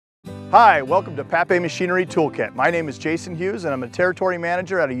Hi, welcome to Papé Machinery Toolkit. My name is Jason Hughes and I'm a territory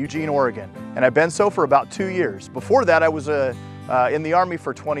manager out of Eugene, Oregon. And I've been so for about 2 years. Before that, I was in the Army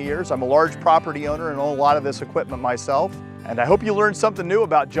for 20 years. I'm a large property owner and own a lot of this equipment myself. And I hope you learned something new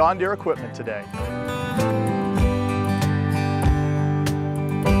about John Deere equipment today.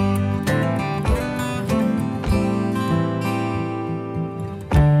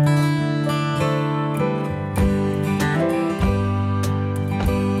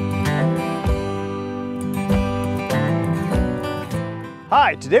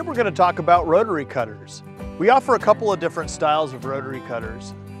 Hi, today we're going to talk about rotary cutters. We offer a couple of different styles of rotary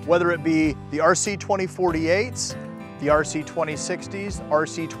cutters, whether it be the RC 2048s, the RC 2060s,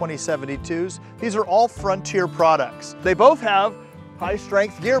 RC 2072s. These are all Frontier products. They both have high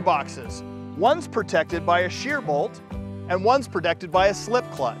strength gearboxes. One's protected by a shear bolt and one's protected by a slip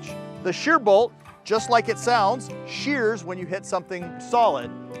clutch. The shear bolt, just like it sounds, shears when you hit something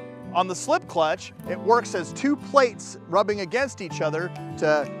solid. On the slip clutch, it works as two plates rubbing against each other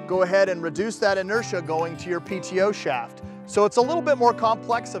to go ahead and reduce that inertia going to your PTO shaft. So it's a little bit more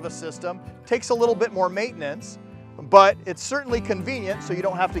complex of a system, takes a little bit more maintenance, but it's certainly convenient so you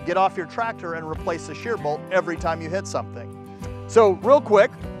don't have to get off your tractor and replace the shear bolt every time you hit something. So real quick,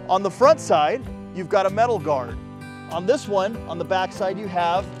 on the front side, you've got a metal guard. On this one, on the back side, you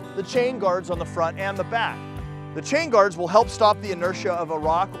have the chain guards on the front and the back. The chain guards will help stop the inertia of a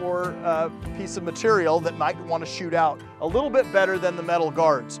rock or a piece of material that might want to shoot out a little bit better than the metal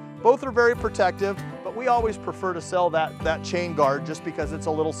guards. Both are very protective, but we always prefer to sell that chain guard just because it's a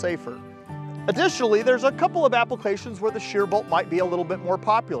little safer. Additionally, there's a couple of applications where the shear bolt might be a little bit more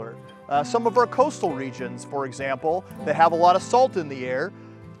popular. Some of our coastal regions, for example, that have a lot of salt in the air,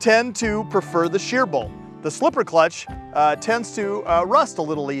 tend to prefer the shear bolt. The slipper clutch tends to rust a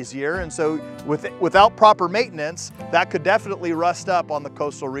little easier, and so without proper maintenance, that could definitely rust up on the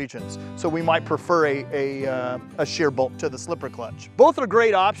coastal regions. So we might prefer a shear bolt to the slipper clutch. Both are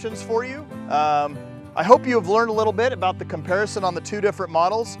great options for you. I hope you have learned a little bit about the comparison on the two different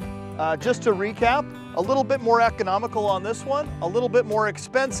models. Just to recap, a little bit more economical on this one, a little bit more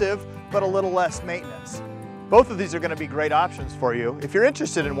expensive, but a little less maintenance. Both of these are going to be great options for you. If you're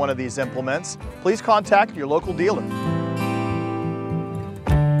interested in one of these implements, please contact your local dealer.